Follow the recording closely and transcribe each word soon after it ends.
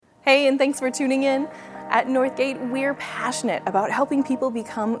Hey, and thanks for tuning in. At Northgate, we're passionate about helping people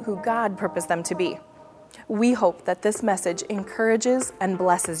become who God purposed them to be. We hope that this message encourages and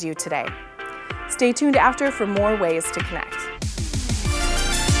blesses you today. Stay tuned after for more ways to connect.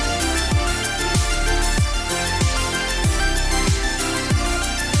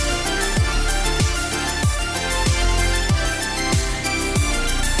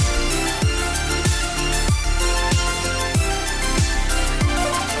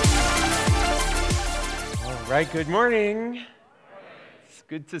 All right, good morning. It's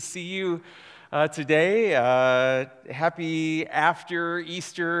good to see you today. Happy after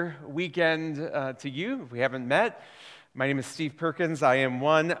Easter weekend to you. If we haven't met, my name is Steve Perkins. I am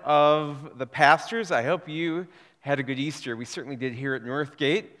one of the pastors. I hope you had a good Easter. We certainly did here at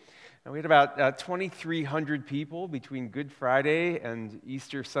Northgate. We had about 2,300 people between Good Friday and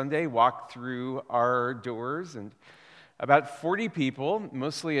Easter Sunday walk through our doors, and about 40 people,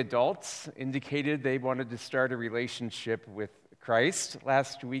 mostly adults, indicated they wanted to start a relationship with Christ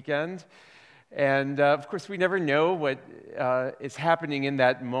last weekend. And of course, we never know what is happening in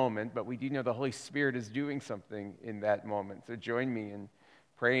that moment, but we do know the Holy Spirit is doing something in that moment. So join me in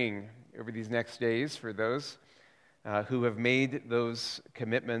praying over these next days for those who have made those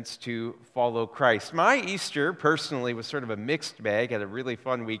commitments to follow Christ. My Easter, personally, was sort of a mixed bag. I had a really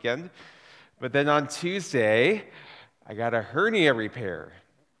fun weekend. But then on Tuesday, I got a hernia repair,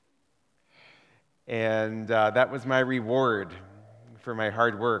 and that was my reward for my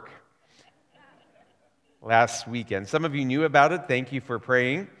hard work last weekend. Some of you knew about it. Thank you for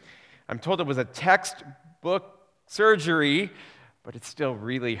praying. I'm told it was a textbook surgery, but it still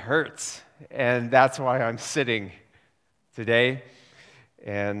really hurts, and that's why I'm sitting today,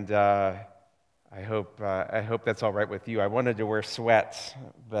 and I hope that's all right with you. I wanted to wear sweats,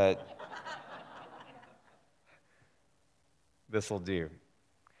 but this will do.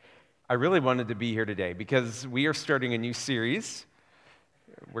 I really wanted to be here today because we are starting a new series.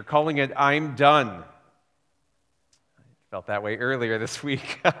 We're calling it I'm Done. I felt that way earlier this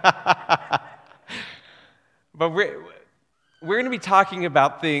week. But we're going to be talking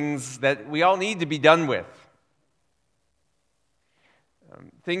about things that we all need to be done with.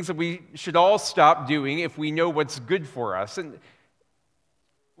 Things that we should all stop doing if we know what's good for us. And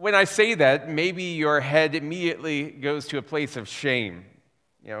when I say that, maybe your head immediately goes to a place of shame,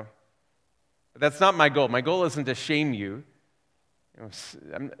 But that's not my goal. My goal isn't to shame you.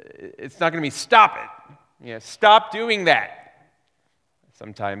 It's not going to be stop it. Stop doing that. I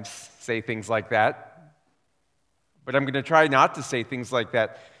sometimes say things like that. But I'm going to try not to say things like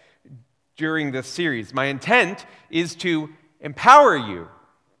that during this series. My intent is to empower you.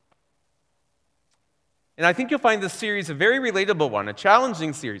 And I think you'll find this series a very relatable one, a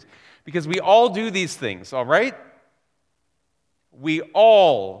challenging series, because we all do these things, all right? We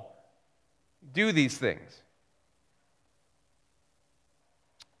all do these things.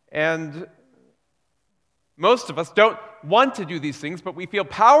 And most of us don't want to do these things, but we feel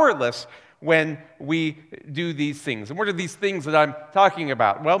powerless when we do these things. And what are these things that I'm talking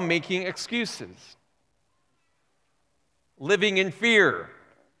about? Well, making excuses, living in fear,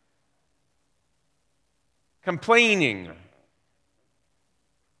 complaining,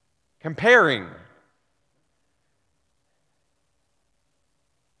 comparing.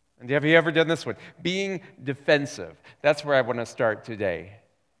 And have you ever done this one? Being defensive. That's where I want to start today.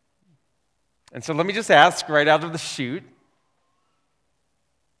 And so let me just ask right out of the chute,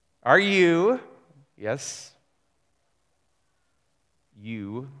 are you, yes,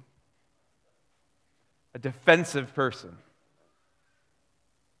 you, a defensive person?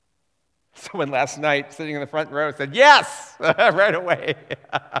 Someone last night, sitting in the front row, said, yes, right away.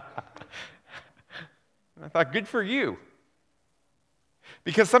 I thought, good for you.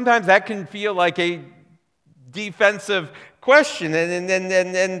 Because sometimes that can feel like a defensive question,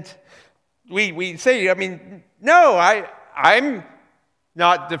 and we say, no, I'm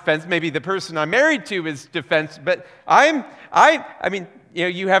not defensive. Maybe the person I'm married to is defensive, but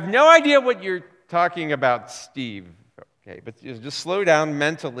you have no idea what you're talking about, Steve. Okay, but just slow down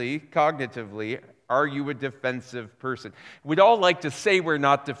mentally, cognitively. Are you a defensive person? We'd all like to say we're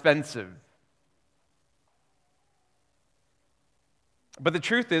not defensive. But the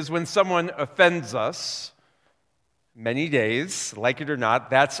truth is, when someone offends us, many days, like it or not,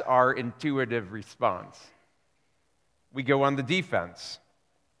 that's our intuitive response. We go on the defense.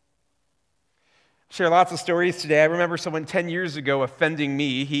 Share lots of stories today. I remember someone 10 years ago offending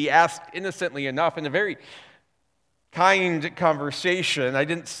me. He asked innocently enough in a very kind conversation. I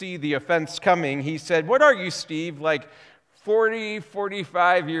didn't see the offense coming. He said, "What are you, Steve, like 40,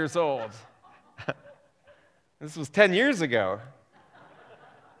 45 years old?" This was 10 years ago.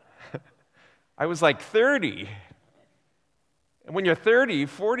 I was like 30. And when you're 30,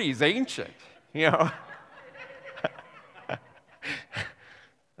 40 is ancient, you know.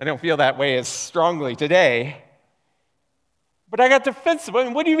 I don't feel that way as strongly today. But I got defensive. I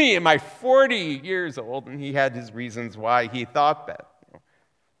mean, what do you mean? Am I 40 years old? And he had his reasons why he thought that.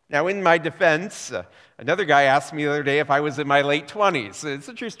 Now, in my defense, another guy asked me the other day if I was in my late 20s. It's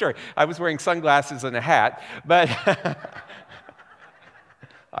a true story. I was wearing sunglasses and a hat, but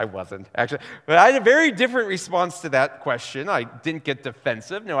I wasn't, actually. But I had a very different response to that question. I didn't get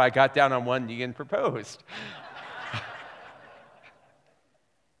defensive. No, I got down on one knee and proposed.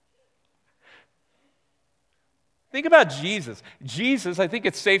 Think about Jesus. Jesus, I think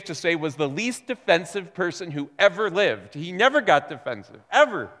it's safe to say, was the least defensive person who ever lived. He never got defensive,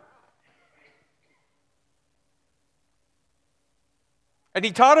 ever. And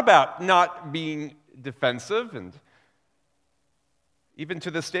he taught about not being defensive, and even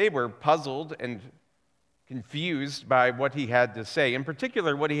to this day, we're puzzled and confused by what he had to say. In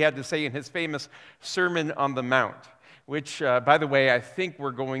particular, what he had to say in his famous Sermon on the Mount, which, by the way, I think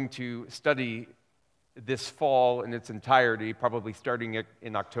we're going to study this fall in its entirety, probably starting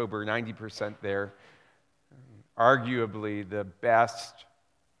in October, 90% there. Arguably the best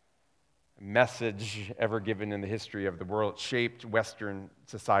message ever given in the history of the world. It shaped Western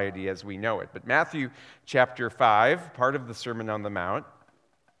society as we know it. But Matthew chapter 5, part of the Sermon on the Mount,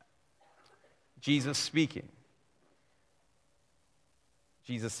 Jesus speaking.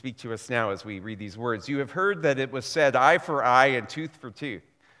 Jesus speak to us now as we read these words. You have heard that it was said, eye for eye and tooth for tooth.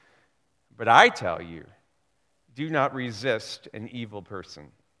 But I tell you, do not resist an evil person.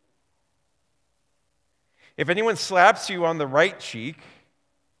 If anyone slaps you on the right cheek,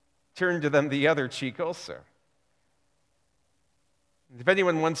 turn to them the other cheek also. If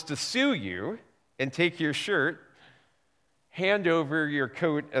anyone wants to sue you and take your shirt, hand over your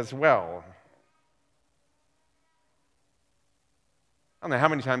coat as well. I don't know how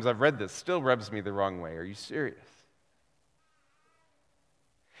many times I've read this. Still rubs me the wrong way. Are you serious?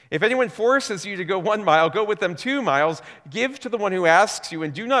 If anyone forces you to go 1 mile, go with them 2 miles. Give to the one who asks you,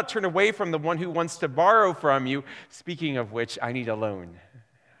 and do not turn away from the one who wants to borrow from you. Speaking of which, I need a loan.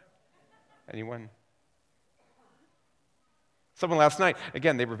 Anyone? Someone last night,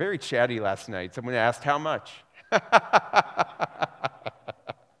 again, they were very chatty last night. Someone asked, how much?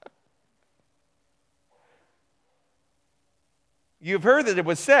 You've heard that it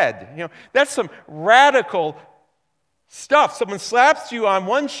was said. That's some radical stuff. Someone slaps you on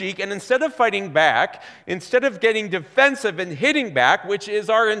one cheek, and instead of fighting back, instead of getting defensive and hitting back, which is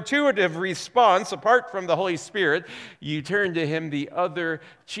our intuitive response apart from the Holy Spirit, you turn to him the other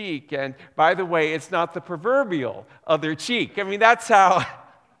cheek. And by the way, it's not the proverbial other cheek. I mean, that's how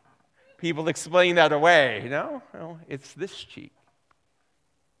people explain that away. No, it's this cheek.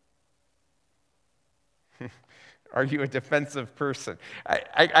 Are you a defensive person?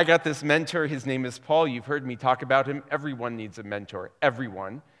 I got this mentor. His name is Paul. You've heard me talk about him. Everyone needs a mentor.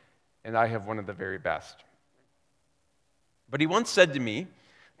 Everyone. And I have one of the very best. But he once said to me,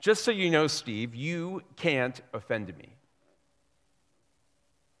 just so you know, Steve, you can't offend me.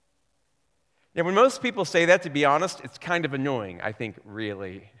 Now, when most people say that, to be honest, it's kind of annoying, I think,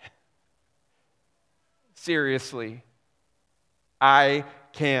 really. Seriously. I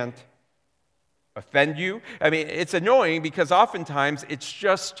can't offend you. I mean, it's annoying because oftentimes it's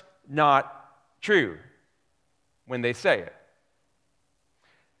just not true when they say it.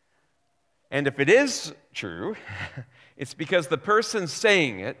 And if it is true, it's because the person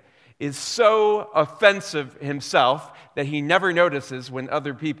saying it is so offensive himself that he never notices when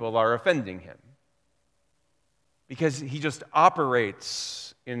other people are offending him. Because he just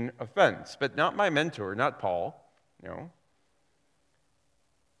operates in offense. But not my mentor, not Paul, no.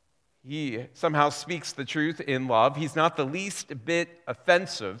 He somehow speaks the truth in love. He's not the least bit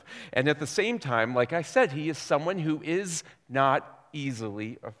offensive. And at the same time, like I said, he is someone who is not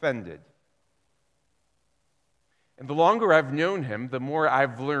easily offended. And the longer I've known him, the more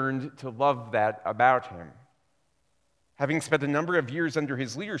I've learned to love that about him. Having spent a number of years under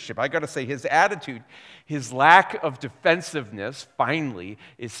his leadership, I got to say his attitude, his lack of defensiveness, finally,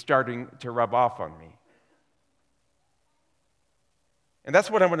 is starting to rub off on me. And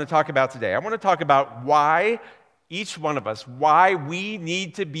that's what I want to talk about today. I want to talk about why each one of us, why we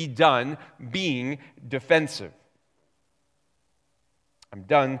need to be done being defensive. I'm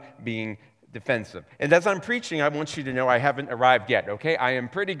done being defensive. And as I'm preaching, I want you to know I haven't arrived yet, okay? I am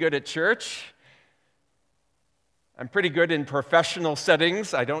pretty good at church. I'm pretty good in professional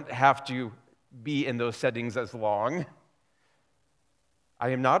settings. I don't have to be in those settings as long. I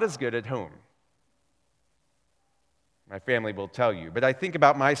am not as good at home. My family will tell you. But I think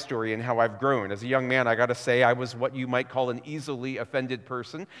about my story and how I've grown. As a young man, I got to say, I was what you might call an easily offended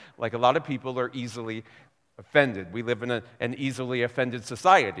person. Like a lot of people are easily offended. We live in an easily offended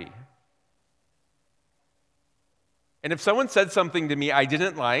society. And if someone said something to me I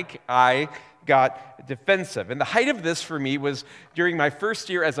didn't like, I got defensive. And the height of this for me was during my first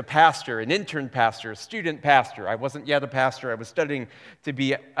year as a pastor, an intern pastor, a student pastor. I wasn't yet a pastor. I was studying to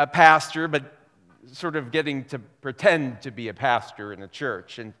be a pastor, but sort of getting to pretend to be a pastor in a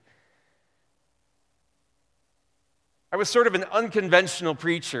church. And I was sort of an unconventional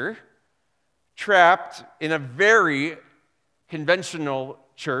preacher, trapped in a very conventional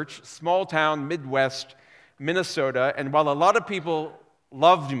church, small town, Midwest Minnesota. And while a lot of people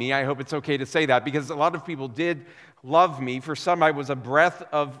loved me, I hope it's okay to say that, because a lot of people did love me. For some, I was a breath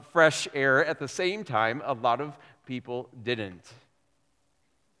of fresh air. At the same time, a lot of people didn't.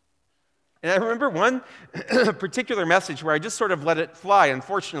 And I remember one particular message where I just sort of let it fly.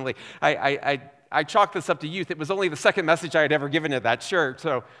 Unfortunately, I chalked this up to youth. It was only the second message I had ever given at that church.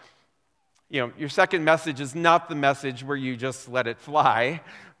 So, your second message is not the message where you just let it fly.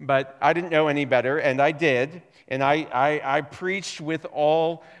 But I didn't know any better, and I did. And I preached with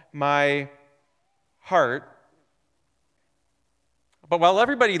all my heart. But while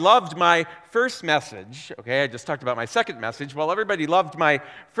everybody loved my first message, okay, I just talked about my second message, while everybody loved my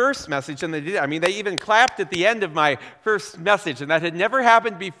first message, and they even clapped at the end of my first message, and that had never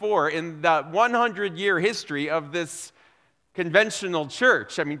happened before in the 100-year history of this conventional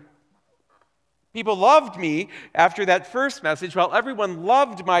church. People loved me after that first message. While everyone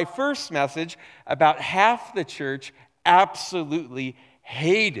loved my first message, about half the church absolutely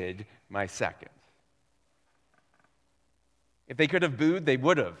hated my second. If they could have booed, they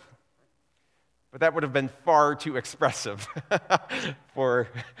would have. But that would have been far too expressive for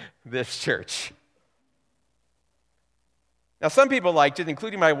this church. Now, some people liked it,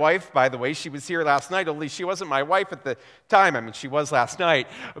 including my wife, by the way. She was here last night, only she wasn't my wife at the time. She was last night,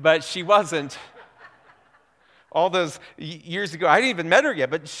 but she wasn't. All those years ago, I hadn't even met her yet,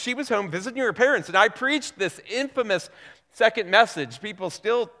 but she was home visiting her parents, and I preached this infamous second message. People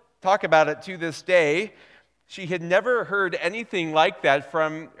still talk about it to this day. She had never heard anything like that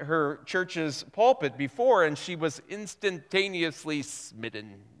from her church's pulpit before, and she was instantaneously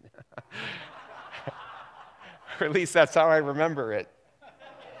smitten. Or at least that's how I remember it.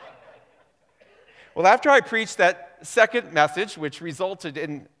 Well, after I preached that second message, which resulted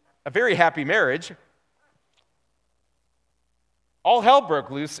in a very happy marriage, all hell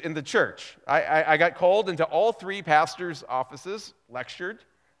broke loose in the church. I got called into all three pastors' offices, lectured.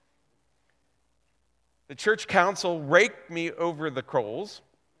 The church council raked me over the coals,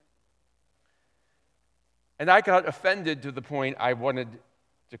 and I got offended to the point I wanted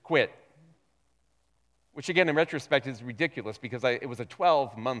to quit, which again, in retrospect, is ridiculous because it was a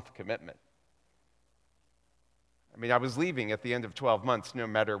 12-month commitment. I was leaving at the end of 12 months no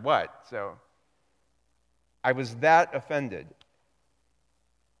matter what, so I was that offended.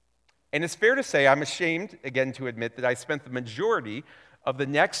 And it's fair to say, I'm ashamed, again, to admit that I spent the majority of the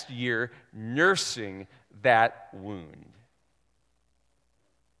next year nursing that wound.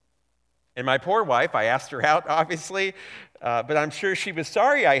 And my poor wife, I asked her out, obviously, but I'm sure she was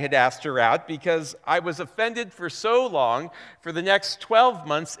sorry I had asked her out because I was offended for so long. For the next 12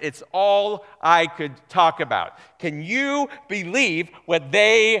 months, it's all I could talk about. Can you believe what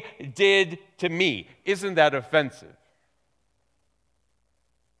they did to me? Isn't that offensive?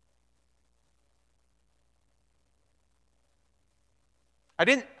 I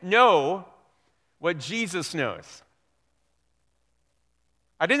didn't know what Jesus knows.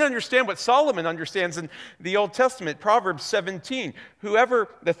 I didn't understand what Solomon understands in the Old Testament, Proverbs 17. The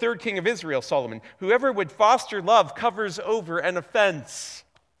third king of Israel, Solomon, whoever would foster love covers over an offense.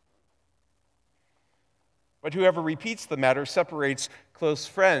 But whoever repeats the matter separates close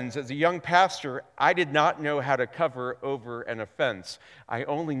friends. As a young pastor, I did not know how to cover over an offense. I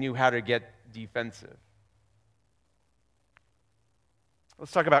only knew how to get defensive.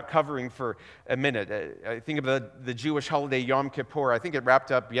 Let's talk about covering for a minute. I think of the Jewish holiday Yom Kippur. I think it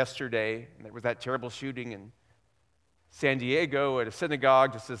wrapped up yesterday. And there was that terrible shooting in San Diego at a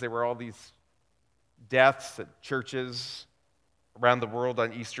synagogue, just as there were all these deaths at churches around the world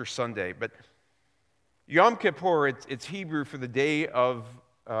on Easter Sunday. But Yom Kippur, it's Hebrew for the Day of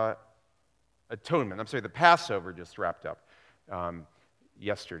Atonement. The Passover just wrapped up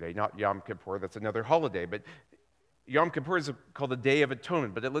yesterday, not Yom Kippur. That's another holiday. But Yom Kippur is called the Day of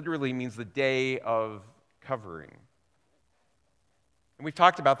Atonement, but it literally means the day of covering. And we've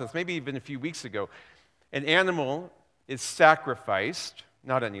talked about this maybe even a few weeks ago. An animal is sacrificed,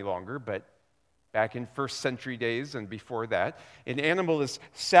 not any longer, but back in first century days and before that, an animal is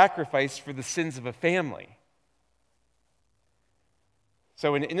sacrificed for the sins of a family.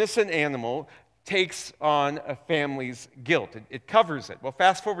 So an innocent animal takes on a family's guilt. It covers it. Well,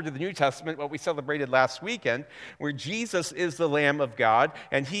 fast forward to the New Testament, what we celebrated last weekend, where Jesus is the Lamb of God,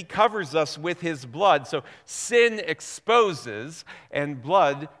 and he covers us with his blood. So sin exposes, and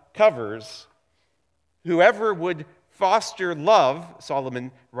blood covers. Whoever would foster love,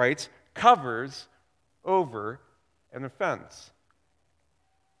 Solomon writes, covers over an offense.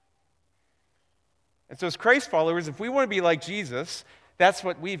 And so as Christ followers, if we want to be like Jesus, that's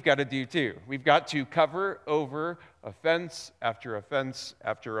what we've got to do too. We've got to cover over offense after offense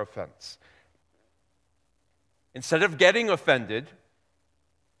after offense. Instead of getting offended,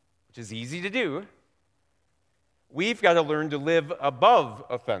 which is easy to do, we've got to learn to live above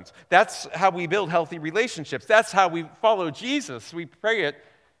offense. That's how we build healthy relationships. That's how we follow Jesus. We pray it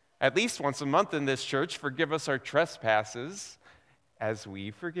at least once a month in this church, forgive us our trespasses as we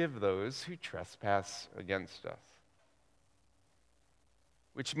forgive those who trespass against us.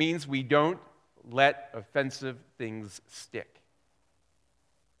 Which means we don't let offensive things stick.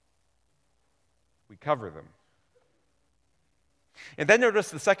 We cover them. And then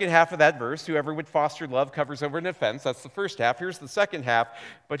notice the second half of that verse, whoever would foster love covers over an offense. That's the first half. Here's the second half.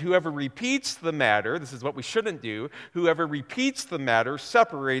 But whoever repeats the matter, this is what we shouldn't do, whoever repeats the matter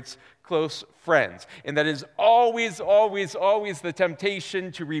separates close friends. And that is always, always, always the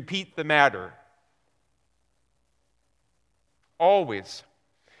temptation to repeat the matter. Always.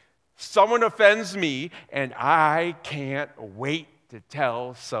 Someone offends me, and I can't wait to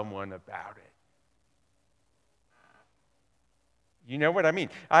tell someone about it. You know what I mean?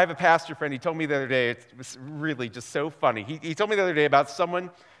 I have a pastor friend, he told me the other day, it was really just so funny. He told me the other day about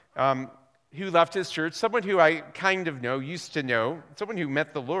someone who left his church, someone who I kind of know, used to know, someone who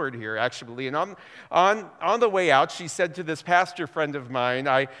met the Lord here, actually. And on the way out, she said to this pastor friend of mine,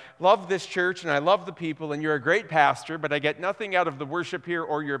 I love this church and I love the people, and you're a great pastor, but I get nothing out of the worship here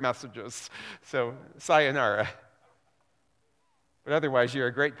or your messages. So, sayonara. But otherwise, you're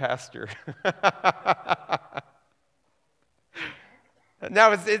a great pastor.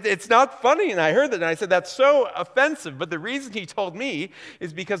 Now, it's not funny, and I heard that, and I said, that's so offensive, but the reason he told me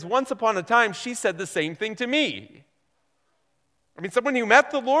is because once upon a time, she said the same thing to me. I mean, someone who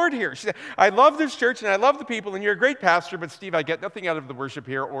met the Lord here. She said, I love this church, and I love the people, and you're a great pastor, but Steve, I get nothing out of the worship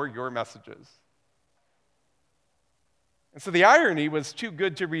here or your messages. And so the irony was too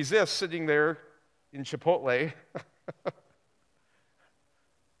good to resist, sitting there in Chipotle,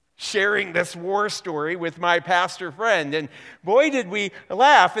 sharing this war story with my pastor friend. And boy, did we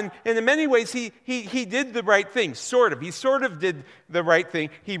laugh. And in many ways, he did the right thing, sort of. He sort of did the right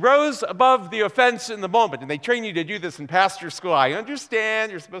thing. He rose above the offense in the moment. And they train you to do this in pastor school. I understand.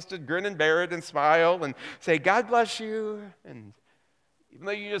 You're supposed to grin and bear it and smile and say, God bless you. And even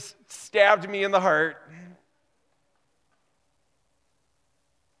though you just stabbed me in the heart.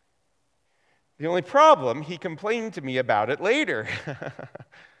 The only problem, he complained to me about it later.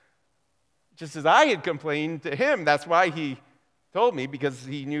 Just as I had complained to him. That's why he told me, because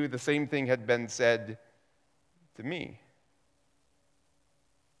he knew the same thing had been said to me.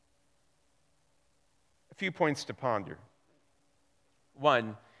 A few points to ponder.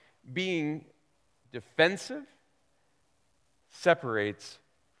 One, being defensive separates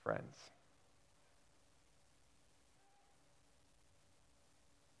friends.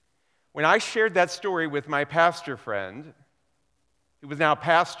 When I shared that story with my pastor friend, who was now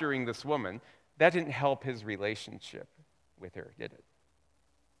pastoring this woman, that didn't help his relationship with her, did it?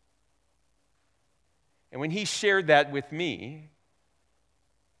 And when he shared that with me,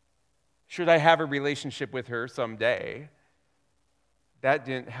 should I have a relationship with her someday, that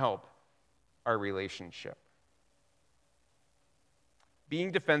didn't help our relationship.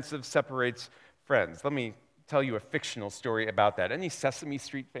 Being defensive separates friends. Let me tell you a fictional story about that. Any Sesame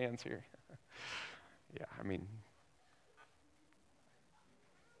Street fans here? Yeah, I mean,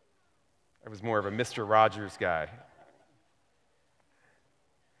 I was more of a Mr. Rogers guy.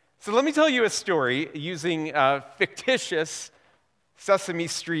 So let me tell you a story using fictitious Sesame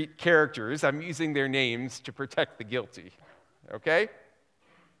Street characters. I'm using their names to protect the guilty, okay?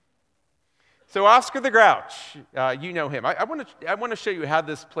 So Oscar the Grouch, you know him. I want to show you how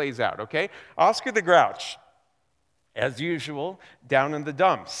this plays out, okay? Oscar the Grouch, as usual, down in the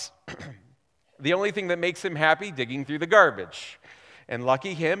dumps. The only thing that makes him happy, digging through the garbage. And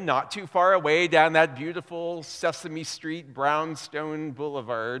lucky him, not too far away down that beautiful Sesame Street, brownstone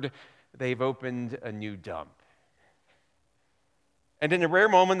boulevard, they've opened a new dump. And in a rare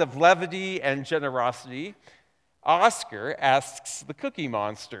moment of levity and generosity, Oscar asks the Cookie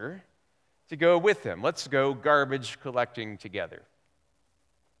Monster, to go with him. Let's go garbage collecting together.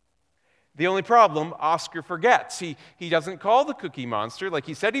 The only problem, Oscar forgets. He doesn't call the Cookie Monster like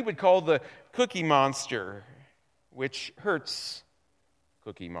he said he would call the Cookie Monster, which hurts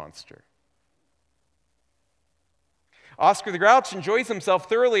Cookie Monster. Oscar the Grouch enjoys himself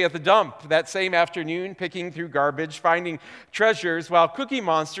thoroughly at the dump that same afternoon, picking through garbage, finding treasures, while Cookie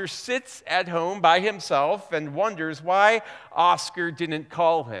Monster sits at home by himself and wonders why Oscar didn't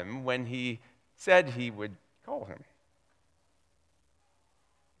call him when he said he would call him.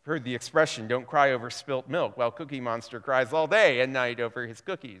 I've heard the expression, don't cry over spilt milk, while Cookie Monster cries all day and night over his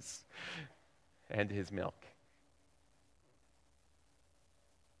cookies and his milk.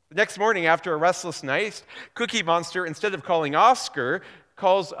 The next morning, after a restless night, Cookie Monster, instead of calling Oscar,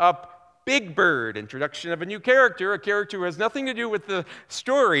 calls up Big Bird, introduction of a new character, a character who has nothing to do with the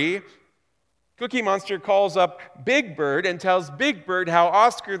story. Cookie Monster calls up Big Bird and tells Big Bird how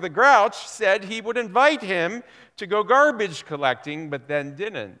Oscar the Grouch said he would invite him to go garbage collecting, but then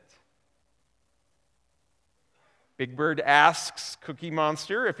didn't. Big Bird asks Cookie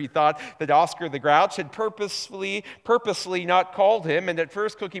Monster if he thought that Oscar the Grouch had purposely not called him, and at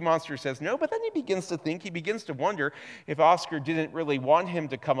first Cookie Monster says no, but then he begins to wonder if Oscar didn't really want him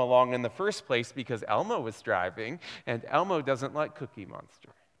to come along in the first place because Elmo was driving, and Elmo doesn't like Cookie Monster.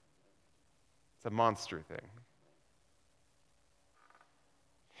 It's a monster thing.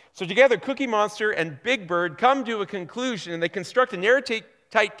 So together, Cookie Monster and Big Bird come to a conclusion, and they construct an airtight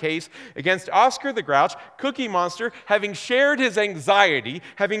case against Oscar the Grouch. Cookie Monster, having shared his anxiety,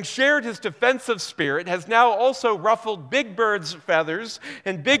 having shared his defensive spirit, has now also ruffled Big Bird's feathers,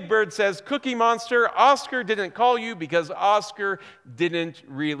 and Big Bird says, Cookie Monster, Oscar didn't call you because Oscar didn't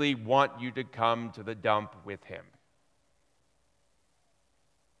really want you to come to the dump with him.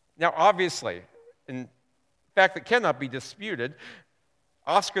 Now, obviously, in fact that cannot be disputed,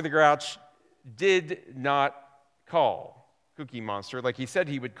 Oscar the Grouch did not call Cookie Monster like he said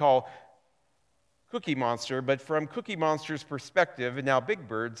he would call Cookie Monster, but from Cookie Monster's perspective, and now Big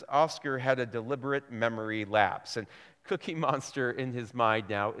Bird's, Oscar had a deliberate memory lapse, and Cookie Monster in his mind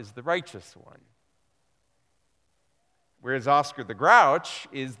now is the righteous one. Whereas Oscar the Grouch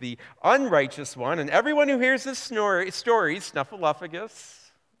is the unrighteous one, and everyone who hears this story, Snuffleupagus,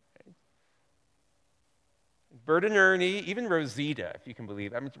 Bert and Ernie, even Rosita, if you can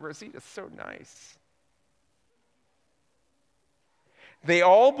believe it. I mean, Rosita's so nice. They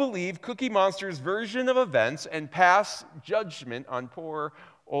all believe Cookie Monster's version of events and pass judgment on poor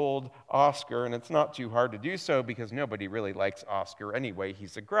old Oscar, and it's not too hard to do so because nobody really likes Oscar anyway.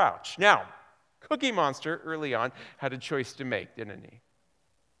 He's a grouch. Now, Cookie Monster early on had a choice to make, didn't he?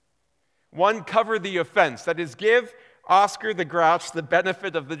 One, cover the offense. That is, give Oscar the Grouch the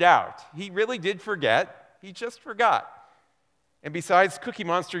benefit of the doubt. He really did forget. He just forgot. And besides, Cookie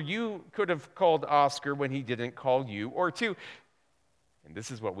Monster, you could have called Oscar when he didn't call you. Or two, and this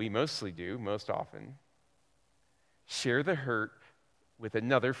is what we mostly do most often, share the hurt with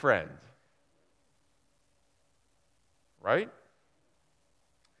another friend. Right?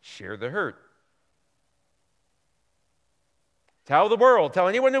 Share the hurt. Tell the world, tell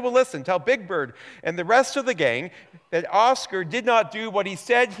anyone who will listen, tell Big Bird and the rest of the gang that Oscar did not do what he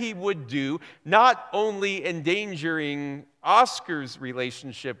said he would do, not only endangering Oscar's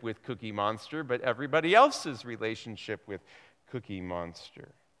relationship with Cookie Monster, but everybody else's relationship with Cookie Monster.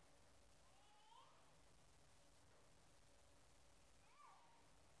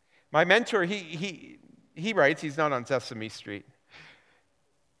 My mentor, he writes, he's not on Sesame Street.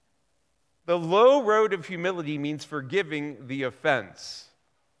 The low road of humility means forgiving the offense.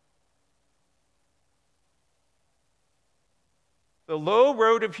 The low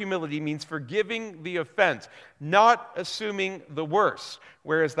road of humility means forgiving the offense, not assuming the worst.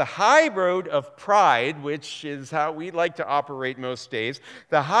 Whereas the high road of pride, which is how we like to operate most days,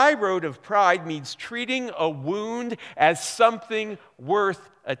 the high road of pride means treating a wound as something worth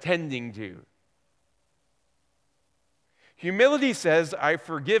attending to. Humility says, I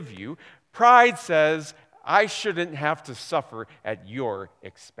forgive you. Pride says, I shouldn't have to suffer at your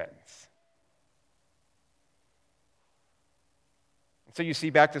expense. So you see,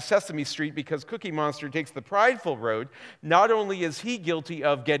 back to Sesame Street, because Cookie Monster takes the prideful road, not only is he guilty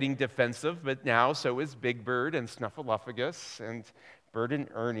of getting defensive, but now so is Big Bird and Snuffleupagus and Bert and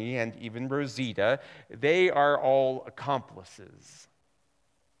Ernie and even Rosita. They are all accomplices.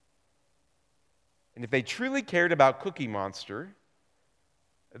 And if they truly cared about Cookie Monster,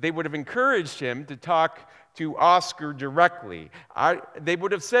 they would have encouraged him to talk to Oscar directly. They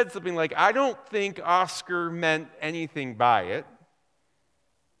would have said something like, I don't think Oscar meant anything by it.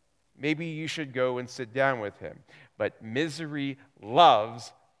 Maybe you should go and sit down with him. But misery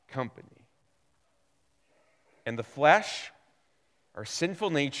loves company. And the flesh, our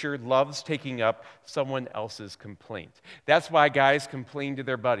sinful nature, loves taking up someone else's complaint. That's why guys complain to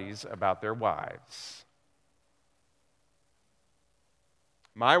their buddies about their wives.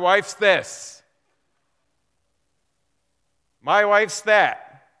 My wife's this. My wife's that.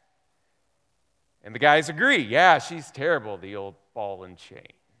 And the guys agree, yeah, she's terrible, the old ball and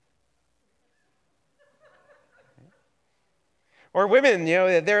chain. Or women,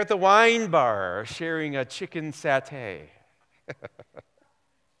 they're at the wine bar sharing a chicken satay.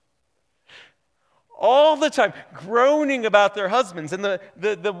 All the time, groaning about their husbands. And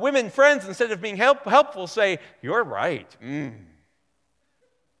the women friends, instead of being helpful, say, you're right.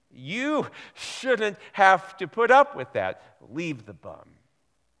 You shouldn't have to put up with that. Leave the bum.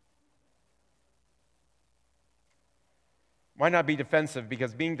 Why not be defensive?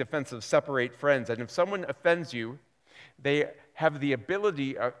 Because being defensive separates friends. And if someone offends you, they have the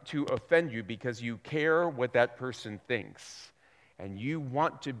ability to offend you because you care what that person thinks. And you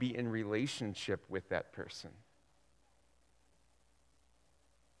want to be in relationship with that person.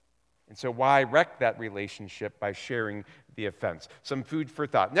 And so why wreck that relationship by sharing the offense? Some food for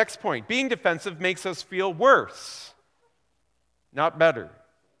thought. Next point, being defensive makes us feel worse, not better.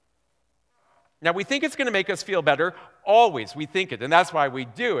 Now, we think it's going to make us feel better. Always, we think it, and that's why we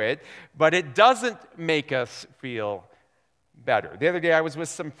do it. But it doesn't make us feel better. The other day, I was with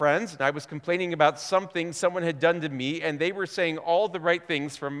some friends, and I was complaining about something someone had done to me, and they were saying all the right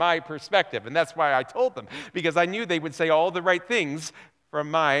things from my perspective. And that's why I told them, because I knew they would say all the right things from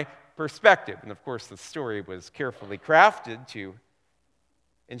my perspective. And of course, the story was carefully crafted to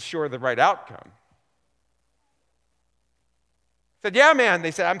ensure the right outcome. Said, yeah, man.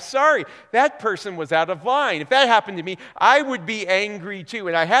 They said, I'm sorry. That person was out of line. If that happened to me, I would be angry too.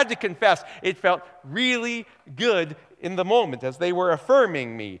 And I had to confess, it felt really good in the moment as they were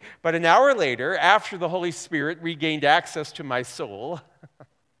affirming me. But an hour later, after the Holy Spirit regained access to my soul,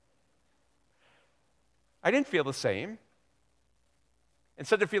 I didn't feel the same.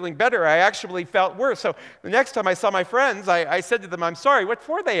 Instead of feeling better, I actually felt worse. So the next time I saw my friends, I said to them, I'm sorry. What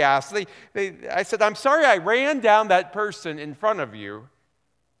for, they asked. I said, I'm sorry I ran down that person in front of you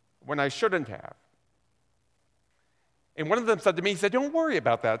when I shouldn't have. And one of them said to me, he said, don't worry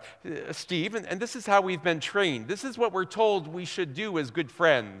about that, Steve. And this is how we've been trained. This is what we're told we should do as good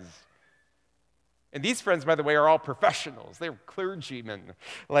friends. And these friends, by the way, are all professionals. They're clergymen,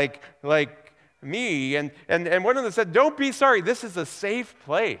 like me, and one of them said, don't be sorry, this is a safe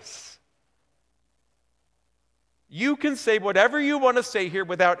place. You can say whatever you want to say here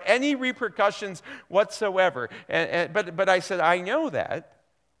without any repercussions whatsoever. But I said, I know that.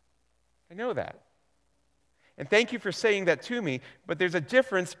 And thank you for saying that to me, but there's a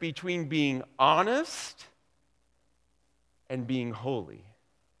difference between being honest and being holy.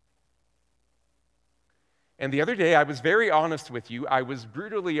 And the other day, I was very honest with you. I was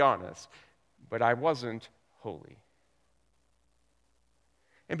brutally honest. But I wasn't holy.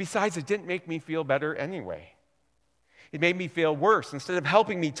 And besides, it didn't make me feel better anyway. It made me feel worse. Instead of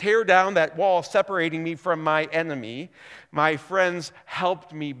helping me tear down that wall separating me from my enemy, my friends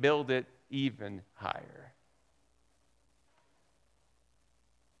helped me build it even higher.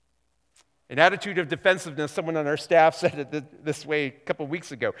 An attitude of defensiveness, someone on our staff said it this way a couple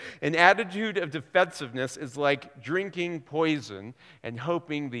weeks ago. An attitude of defensiveness is like drinking poison and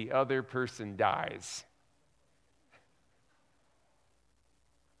hoping the other person dies.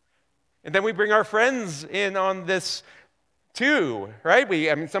 And then we bring our friends in on this too,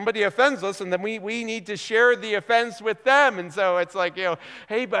 right? Somebody offends us, and then we need to share the offense with them. And so it's like,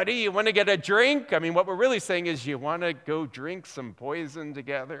 hey, buddy, you want to get a drink? What we're really saying is, you want to go drink some poison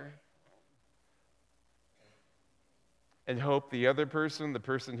together? And hope the other person, the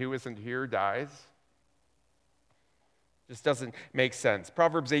person who isn't here, dies? Just doesn't make sense.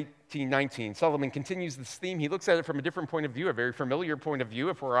 Proverbs 18:19, Solomon continues this theme. He looks at it from a different point of view, a very familiar point of view,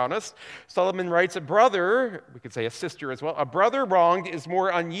 if we're honest. Solomon writes, a brother, we could say a sister as well, a brother wronged is more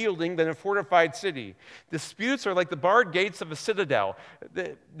unyielding than a fortified city. Disputes are like the barred gates of a citadel.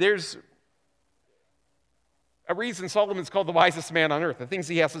 There's a reason Solomon's called the wisest man on earth. The things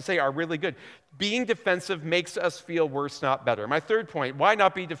he has to say are really good. Being defensive makes us feel worse, not better. My third point, why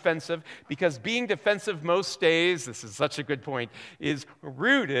not be defensive? Because being defensive most days, this is such a good point, is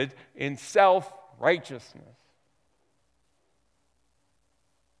rooted in self-righteousness.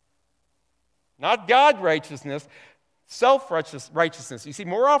 Not God-righteousness, self-righteousness. You see,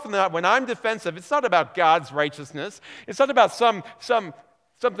 more often than not, when I'm defensive, it's not about God's righteousness. It's not about some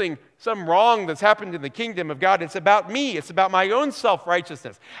some wrong that's happened in the kingdom of God. It's about me. It's about my own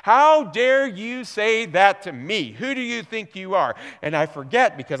self-righteousness. How dare you say that to me? Who do you think you are? And I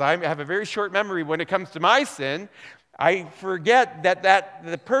forget, because I have a very short memory when it comes to my sin. I forget that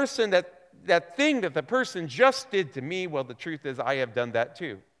thing that the person just did to me, well, the truth is I have done that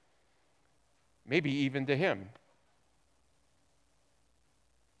too. Maybe even to him.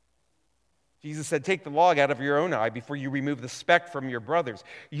 Jesus said, take the log out of your own eye before you remove the speck from your brother's.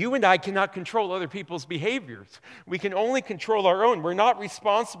 You and I cannot control other people's behaviors. We can only control our own. We're not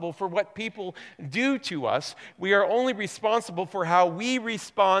responsible for what people do to us. We are only responsible for how we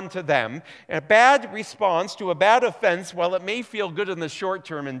respond to them. A bad response to a bad offense, while it may feel good in the short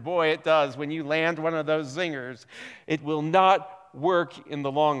term, and boy, it does when you land one of those zingers, it will not work in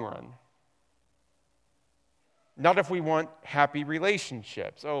the long run. Not if we want happy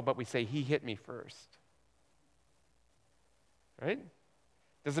relationships. Oh, but we say, he hit me first. Right?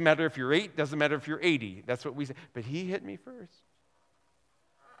 Doesn't matter if you're 8, doesn't matter if you're 80. That's what we say. But he hit me first.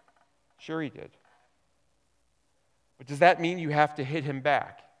 Sure he did. But does that mean you have to hit him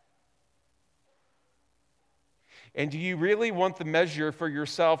back? And do you really want the measure for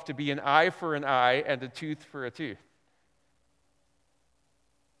yourself to be an eye for an eye and a tooth for a tooth?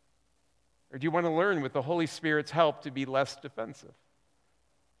 Or do you want to learn with the Holy Spirit's help to be less defensive?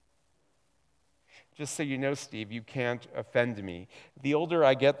 Just so you know, Steve, you can't offend me. The older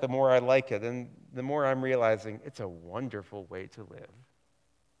I get, the more I like it, and the more I'm realizing it's a wonderful way to live.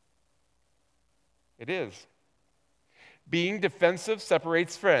 It is. Being defensive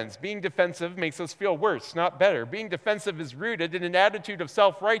separates friends. Being defensive makes us feel worse, not better. Being defensive is rooted in an attitude of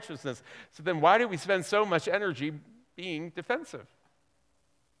self-righteousness. So then why do we spend so much energy being defensive?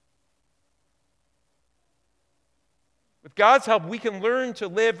 With God's help, we can learn to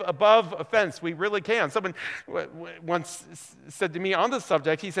live above offense. We really can. Someone once said to me on the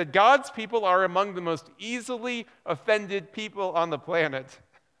subject, he said, God's people are among the most easily offended people on the planet.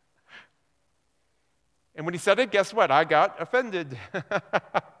 And when he said it, guess what? I got offended.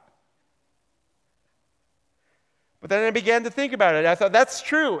 But then I began to think about it. I thought, that's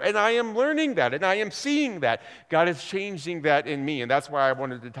true, and I am learning that, and I am seeing that. God is changing that in me, and that's why I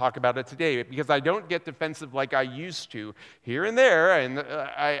wanted to talk about it today, because I don't get defensive like I used to here and there, and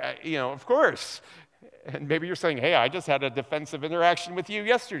of course. And maybe you're saying, hey, I just had a defensive interaction with you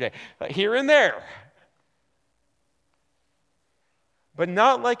yesterday. Here and there. But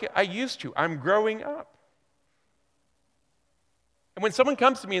not like I used to. I'm growing up. And when someone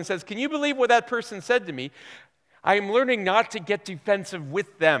comes to me and says, can you believe what that person said to me? I am learning not to get defensive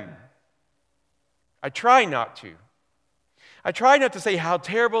with them. I try not to. I try not to say, how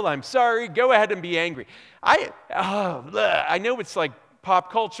terrible, I'm sorry, go ahead and be angry. I know it's like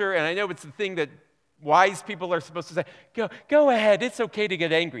pop culture, and I know it's the thing that wise people are supposed to say, go ahead, it's okay to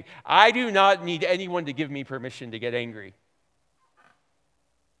get angry. I do not need anyone to give me permission to get angry.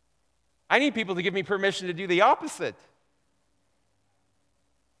 I need people to give me permission to do the opposite.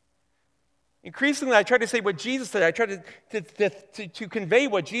 Increasingly, I try to say what Jesus said. I try to convey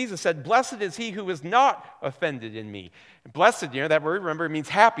what Jesus said. Blessed is he who is not offended in me. Blessed, that word, remember, it means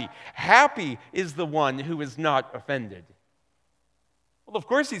happy. Happy is the one who is not offended. Well, of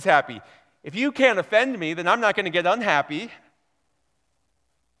course he's happy. If you can't offend me, then I'm not going to get unhappy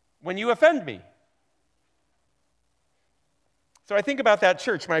when you offend me. So I think about that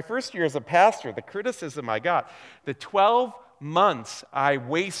church. My first year as a pastor, the criticism I got, the 12 months I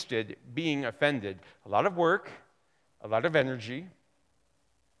wasted being offended. A lot of work, a lot of energy,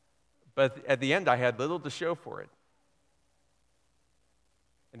 but at the end I had little to show for it.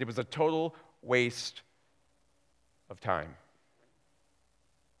 And it was a total waste of time.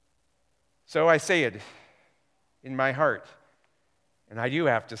 So I say it in my heart, and I do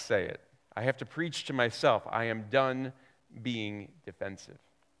have to say it. I have to preach to myself. I am done being defensive.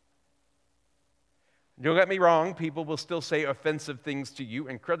 Don't get me wrong, people will still say offensive things to you,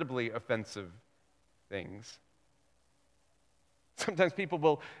 incredibly offensive things. Sometimes people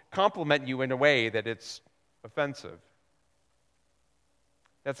will compliment you in a way that it's offensive.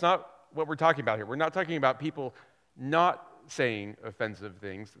 That's not what we're talking about here. We're not talking about people not saying offensive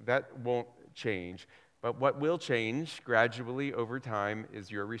things. That won't change. But what will change gradually over time is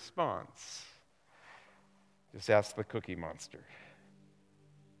your response. Just ask the Cookie Monster.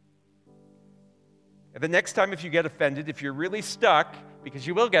 And the next time if you get offended, if you're really stuck, because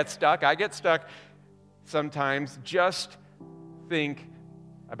you will get stuck, I get stuck sometimes, just think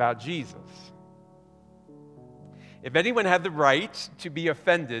about Jesus. If anyone had the right to be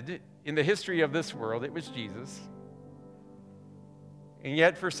offended in the history of this world, it was Jesus. And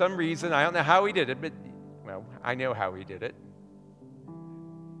yet, for some reason, I don't know how he did it, but, well, I know how he did it.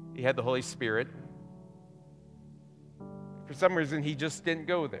 He had the Holy Spirit. For some reason, he just didn't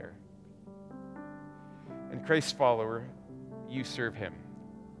go there. And Christ follower, you serve him.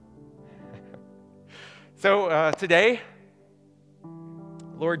 So today,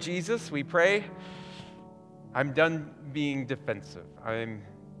 Lord Jesus, we pray, I'm done being defensive. I'm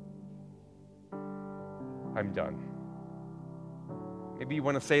done. Maybe you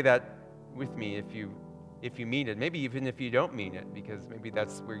want to say that with me if you mean it. Maybe even if you don't mean it, because maybe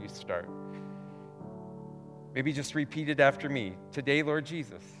that's where you start. Maybe just repeat it after me. Today, Lord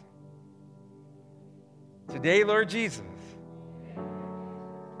Jesus. Today, Lord Jesus.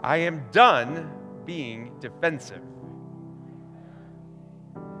 I am done being defensive.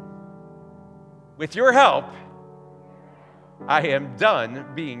 With your help, I am done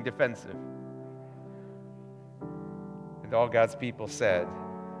being defensive. And all God's people said,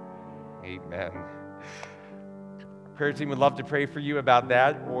 amen. Prayer team would love to pray for you about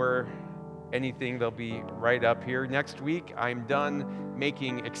that or anything. They'll be right up here. Next week, I'm done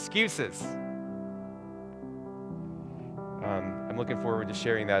making excuses. I'm looking forward to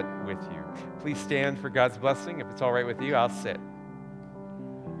sharing that with you. Please stand for God's blessing. If it's all right with you, I'll sit.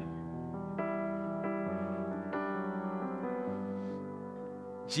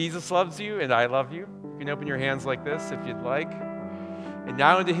 Jesus loves you, and I love you. You can open your hands like this if you'd like. And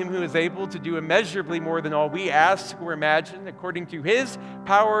now unto him who is able to do immeasurably more than all we ask or imagine, according to his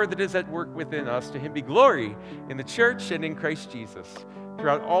power that is at work within us, to him be glory in the church and in Christ Jesus,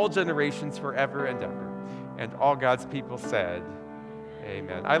 throughout all generations, forever and ever. And all God's people said,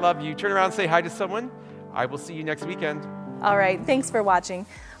 amen. I love you. Turn around and say hi to someone. I will see you next weekend. All right, thanks for watching.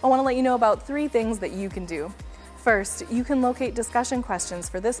 I want to let you know about 3 things that you can do. First, you can locate discussion questions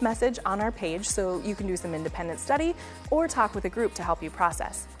for this message on our page so you can do some independent study or talk with a group to help you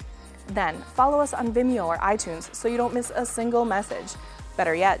process. Then, follow us on Vimeo or iTunes so you don't miss a single message.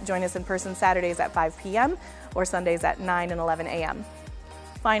 Better yet, join us in person Saturdays at 5 p.m. or Sundays at 9 and 11 a.m.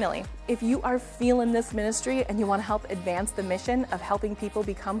 Finally, if you are feeling this ministry and you want to help advance the mission of helping people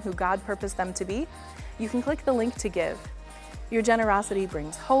become who God purposed them to be, you can click the link to give. Your generosity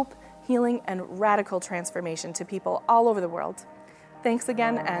brings hope, healing, and radical transformation to people all over the world. Thanks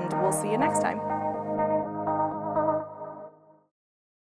again, and we'll see you next time.